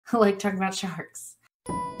I like talking about sharks.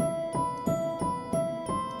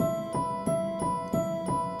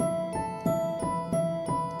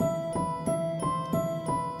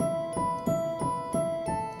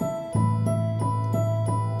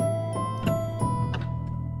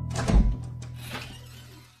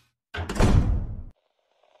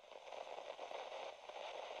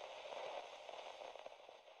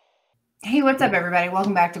 Hey, what's up, everybody?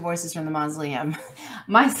 Welcome back to Voices from the Mausoleum.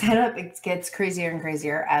 My setup gets crazier and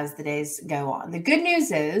crazier as the days go on. The good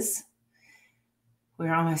news is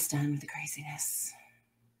we're almost done with the craziness.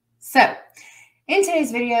 So, in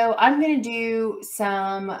today's video, I'm going to do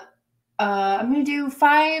I'm going to do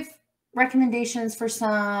 5 recommendations for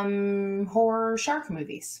some horror shark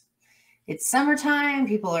movies. It's summertime.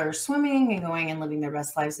 People are swimming and going and living their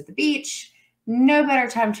best lives at the beach. No better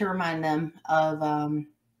time to remind them of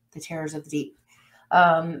the terrors of the deep,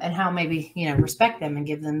 and how maybe, respect them and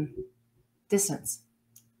give them distance.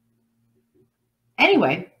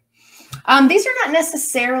 Anyway, these are not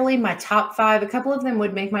necessarily my top 5. A couple of them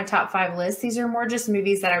would make my top 5 list. These are more just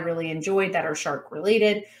movies that I really enjoyed that are shark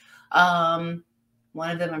related. One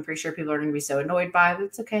of them I'm pretty sure people are going to be so annoyed by, but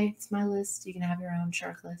it's okay. It's my list. You can have your own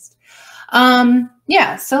shark list.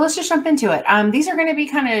 Yeah, so let's just jump into it. These are going to be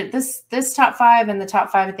kind of this top 5 and the top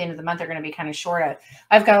 5 at the end of the month are going to be kind of short.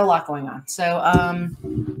 I've got a lot going on. So,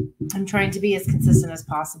 I'm trying to be as consistent as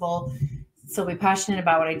possible. Still be passionate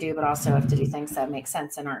about what I do, but also have to do things that make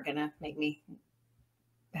sense and aren't going to make me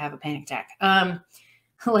have a panic attack. I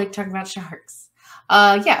like talking about sharks.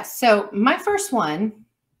 Yeah, so my first one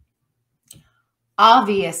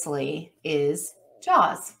obviously is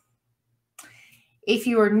Jaws. If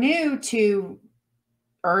you are new to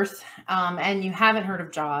Earth and you haven't heard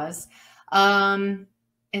of Jaws,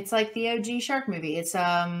 it's like the OG shark movie. It's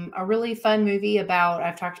a really fun movie about,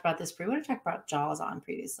 I've talked about this, what did I talk about Jaws on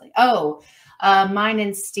previously? Oh, mine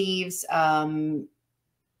and Steve's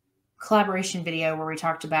collaboration video where we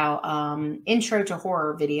talked about intro to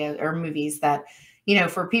horror video or movies that,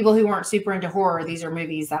 for people who aren't super into horror, these are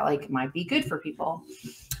movies that like might be good for people.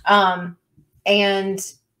 And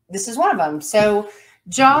this is one of them. So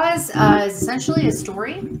Jaws is essentially a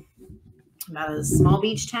story about a small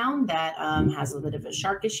beach town that has a bit of a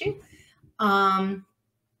shark issue, and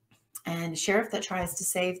a sheriff that tries to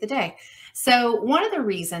save the day. So one of the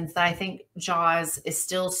reasons that I think Jaws is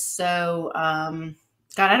still so,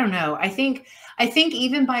 God, I don't know. I think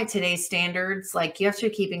even by today's standards, like you have to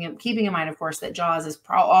keeping in mind, of course, that Jaws is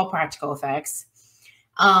all practical effects.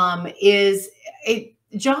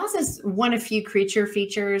 Jaws is one of few creature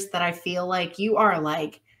features that I feel like you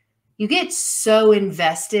get so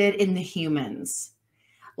invested in the humans.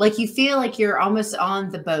 Like you feel like you're almost on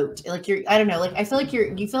the boat. Like I don't know, like I feel like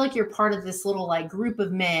you feel like you're part of this little like group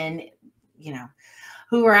of men,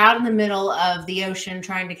 who are out in the middle of the ocean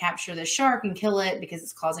trying to capture the shark and kill it because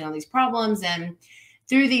it's causing all these problems. And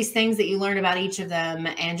through these things that you learn about each of them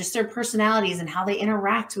and just their personalities and how they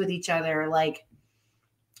interact with each other, like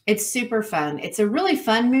it's super fun. It's a really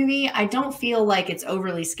fun movie. I don't feel like it's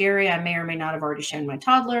overly scary. I may or may not have already shown my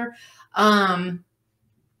toddler,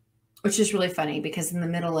 which is really funny because in the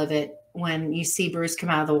middle of it, when you see Bruce come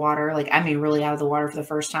out of the water, really out of the water for the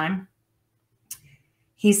first time,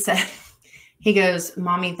 he goes,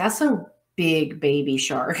 "Mommy, that's a big baby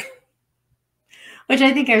shark," which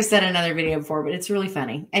I think I've said in another video before, but it's really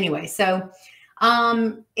funny. Anyway, so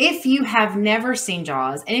if you have never seen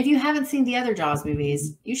Jaws, and if you haven't seen the other Jaws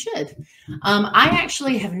movies, you should. I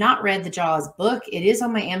actually have not read the Jaws book. It is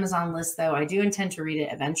on my Amazon list, though. I do intend to read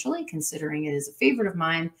it eventually, considering it is a favorite of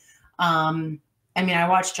mine. I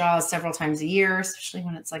watch Jaws several times a year, especially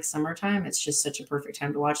when it's like summertime. It's just such a perfect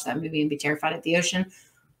time to watch that movie and be terrified at the ocean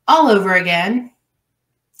all over again.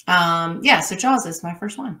 Yeah, so Jaws is my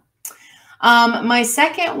first one. My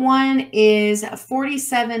second one is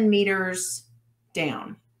 47 meters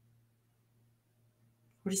down.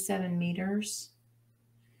 47 meters.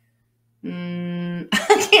 I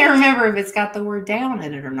can't remember if it's got the word down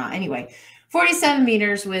in it or not. Anyway, 47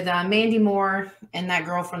 meters with Mandy Moore and that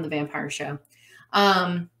girl from the Vampire Show.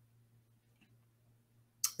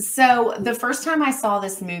 So the first time I saw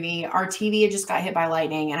this movie, our TV had just got hit by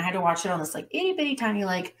lightning and I had to watch it on this like itty bitty tiny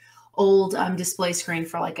like old display screen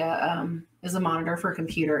for like as a monitor for a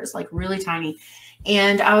computer. It's like really tiny.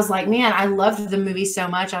 And I was like, man, I loved the movie so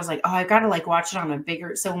much. I was like, oh, I've got to like watch it on a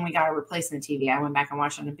bigger. So when we got a replacement TV, I went back and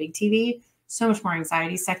watched it on a big TV. So much more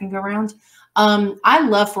anxiety second go round. I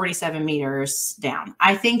love 47 meters down.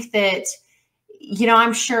 I think that,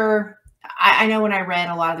 I'm sure, I know when I read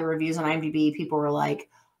a lot of the reviews on IMDb, people were like,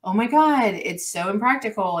 oh my God, it's so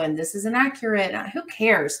impractical and this is inaccurate. Who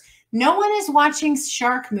cares? No one is watching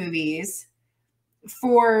shark movies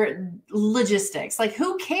for logistics. Like,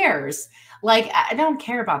 who cares? Like, I don't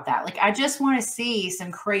care about that. Like, I just want to see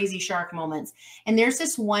some crazy shark moments. And there's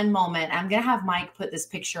this one moment, I'm going to have Mike put this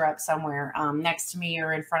picture up somewhere next to me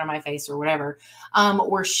or in front of my face or whatever,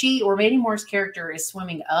 where Mandy Moore's character is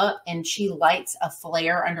swimming up and she lights a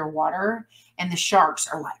flare underwater and the sharks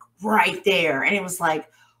are like right there. And it was like,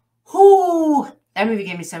 whoo, that movie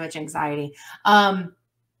gave me so much anxiety.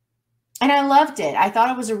 And I loved it. I thought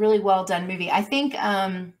it was a really well done movie. I think,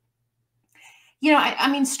 I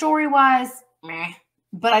mean, story wise, meh.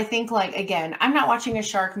 But I think, like, again, I'm not watching a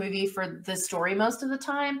shark movie for the story most of the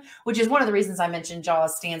time, which is one of the reasons I mentioned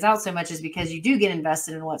Jaws stands out so much, is because you do get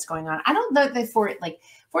invested in what's going on. I don't know that for it, like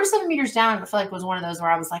 47 Meters Down, I feel like was one of those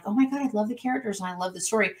where I was like, oh my God, I love the characters and I love the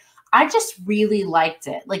story. I just really liked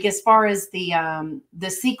it. Like, as far as the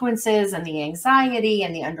sequences and the anxiety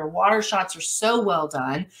and the underwater shots are so well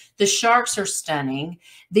done. The sharks are stunning.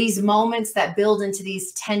 These moments that build into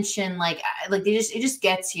these tension, like it just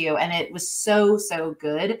gets you. And it was so, so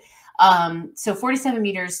good. So 47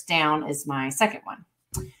 Meters Down is my second one.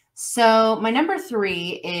 So my number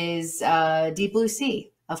 3 is Deep Blue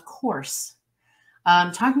Sea, of course.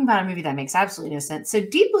 Talking about a movie that makes absolutely no sense. So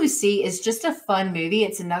Deep Blue Sea is just a fun movie.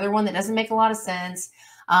 It's another one that doesn't make a lot of sense.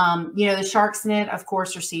 The sharks in it, of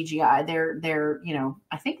course, are CGI. They're,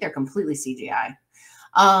 I think they're completely CGI.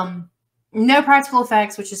 No practical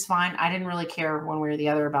effects, which is fine. I didn't really care one way or the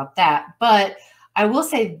other about that. But I will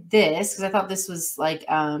say this, because I thought this was like,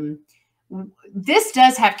 this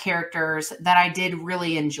does have characters that I did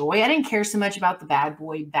really enjoy. I didn't care so much about the bad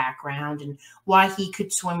boy background and why he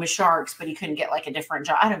could swim with sharks, but he couldn't get like a different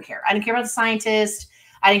job. I don't care. I didn't care about the scientist.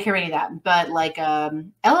 I didn't care about any of that. But like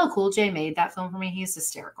LL Cool J made that film for me. He's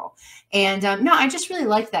hysterical. And no, I just really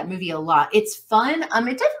liked that movie a lot. It's fun.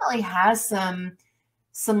 It definitely has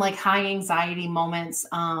some like high anxiety moments.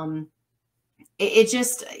 It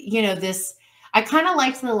just, this. I kind of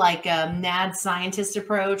liked the mad scientist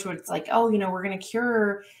approach where it's like, oh, we're going to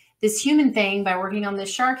cure this human thing by working on this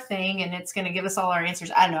shark thing and it's going to give us all our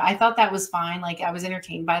answers. I don't know. I thought that was fine. Like, I was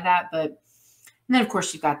entertained by that. And then, of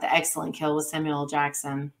course, you've got the excellent kill with Samuel L.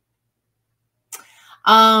 Jackson.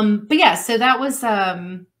 But yeah, so that was,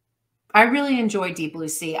 I really enjoyed Deep Blue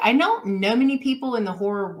Sea. I don't know many people in the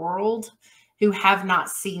horror world who have not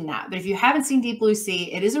seen that. But if you haven't seen Deep Blue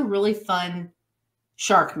Sea, it is a really fun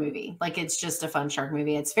shark movie. Like, it's just a fun shark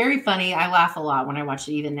movie. It's very funny. I laugh a lot when I watch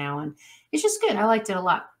it even now, and it's just good. I liked it a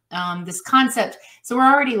lot. This concept. So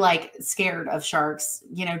we're already like scared of sharks.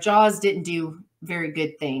 Jaws didn't do very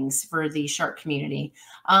good things for the shark community,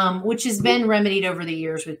 which has been remedied over the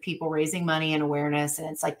years with people raising money and awareness. And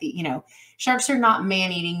it's like sharks are not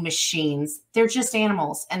man-eating machines. They're just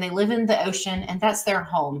animals, and they live in the ocean, and that's their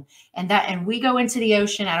home. And we go into the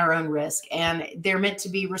ocean at our own risk, and they're meant to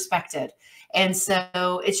be respected. And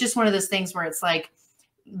so it's just one of those things where it's like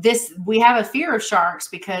this, we have a fear of sharks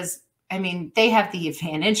because, they have the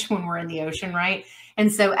advantage when we're in the ocean, right?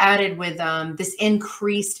 And so added with this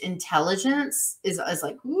increased intelligence is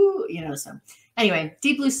like, ooh, so anyway,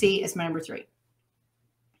 Deep Blue Sea is my number 3.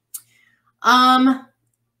 My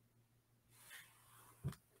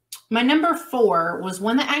number 4 was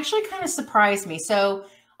one that actually kind of surprised me. So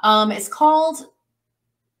it's called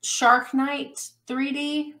Sharknado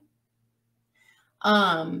 3D.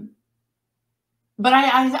 But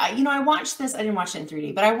I watched this. I didn't watch it in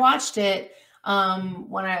 3D, but I watched it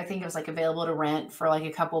when I think it was like available to rent for like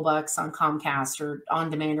a couple bucks on Comcast or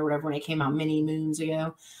on demand or whatever when it came out many moons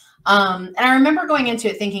ago. And I remember going into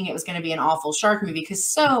it thinking it was going to be an awful shark movie because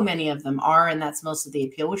so many of them are, and that's most of the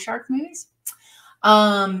appeal with shark movies.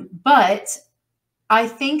 But I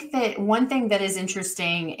think that one thing that is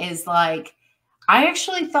interesting is like, I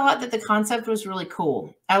actually thought that the concept was really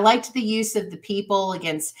cool. I liked the use of the people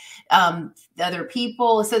against the other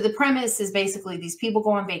people. So the premise is basically these people go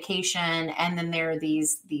on vacation, and then there are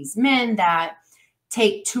these men that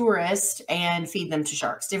take tourists and feed them to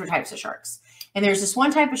sharks, different types of sharks. And there's this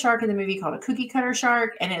one type of shark in the movie called a cookie cutter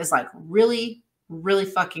shark, and it is like really, really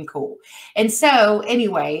fucking cool. And so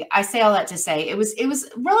anyway, I say all that to say it was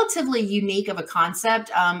relatively unique of a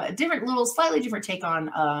concept, a different little, slightly different take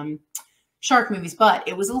on shark movies, but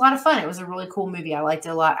it was a lot of fun. It was a really cool movie. I liked it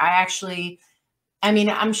a lot. I'm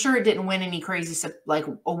sure it didn't win any crazy like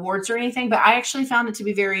awards or anything, but I actually found it to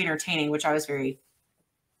be very entertaining, which I was very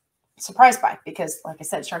surprised by because, like I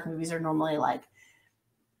said, shark movies are normally like,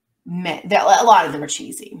 a lot of them are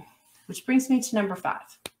cheesy, which brings me to number 5.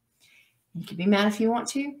 You can be mad if you want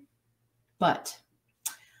to, but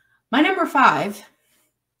my number 5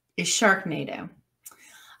 is Sharknado.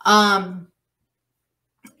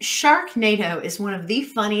 Sharknado is one of the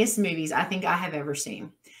funniest movies I think I have ever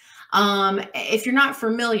seen. If you're not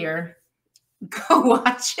familiar, go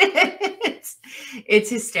watch it. It's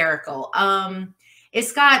hysterical.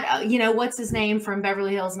 It's got, what's his name from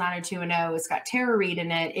Beverly Hills 90210. It's got Tara Reid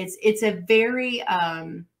in it. It's a very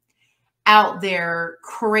out there,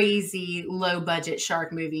 crazy, low budget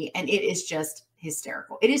shark movie. And it is just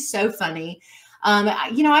hysterical. It is so funny.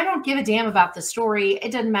 I don't give a damn about the story.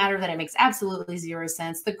 It doesn't matter that it makes absolutely zero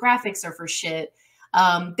sense. The graphics are for shit.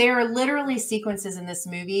 There are literally sequences in this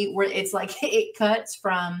movie where it's like it cuts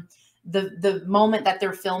from the moment that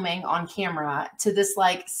they're filming on camera to this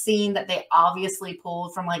like scene that they obviously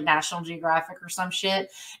pulled from like National Geographic or some shit.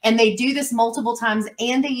 And they do this multiple times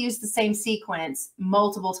and they use the same sequence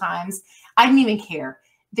multiple times. I didn't even care.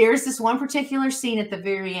 There's this one particular scene at the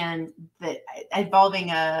very end that involving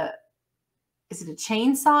is it a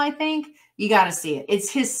chainsaw? I think you got to see it. It's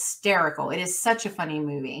hysterical. It is such a funny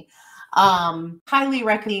movie. Highly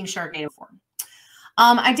recommend Sharknado form.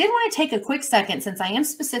 I did want to take a quick second, since I am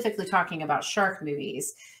specifically talking about shark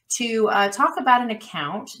movies, to talk about an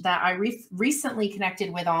account that I recently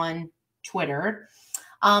connected with on Twitter.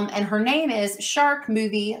 And her name is Shark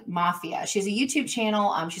Movie Mafia. She has a YouTube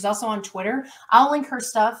channel. She's also on Twitter. I'll link her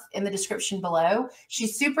stuff in the description below.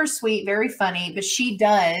 She's super sweet, very funny, but she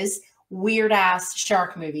does weird ass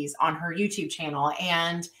shark movies on her YouTube channel.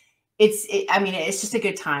 And it's just a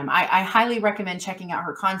good time. I highly recommend checking out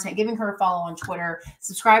her content, giving her a follow on Twitter,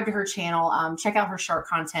 subscribe to her channel, check out her shark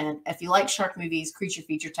content. If you like shark movies, creature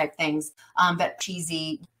feature type things, that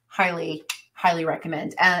cheesy, highly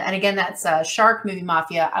recommend. And again, that's Shark Movie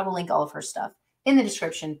Mafia. I will link all of her stuff in the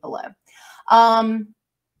description below.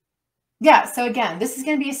 Yeah, so again, this is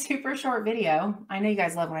going to be a super short video. I know you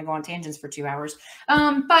guys love when I go on tangents for 2 hours,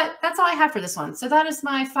 but that's all I have for this one. So that is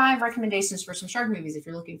my 5 recommendations for some shark movies if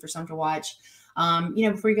you're looking for some to watch,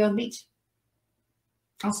 before you go to the beach.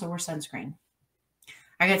 Also, wear sunscreen.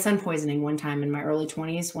 I got sun poisoning one time in my early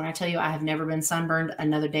 20s. When I tell you I have never been sunburned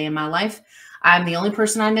another day in my life, I'm the only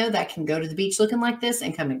person I know that can go to the beach looking like this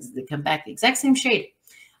and come back the exact same shade.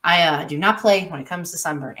 I do not play when it comes to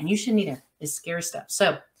sunburn, and you shouldn't either. It's scary stuff.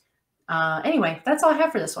 So anyway, that's all I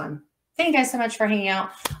have for this one. Thank you guys so much for hanging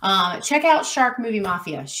out. Check out Shark Movie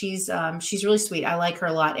Mafia. She's really sweet. I like her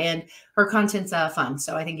a lot, and her content's fun.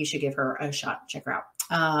 So I think you should give her a shot. Check her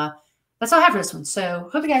out. That's all I have for this one. So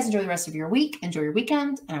hope you guys enjoy the rest of your week. Enjoy your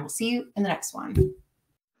weekend, and I will see you in the next one.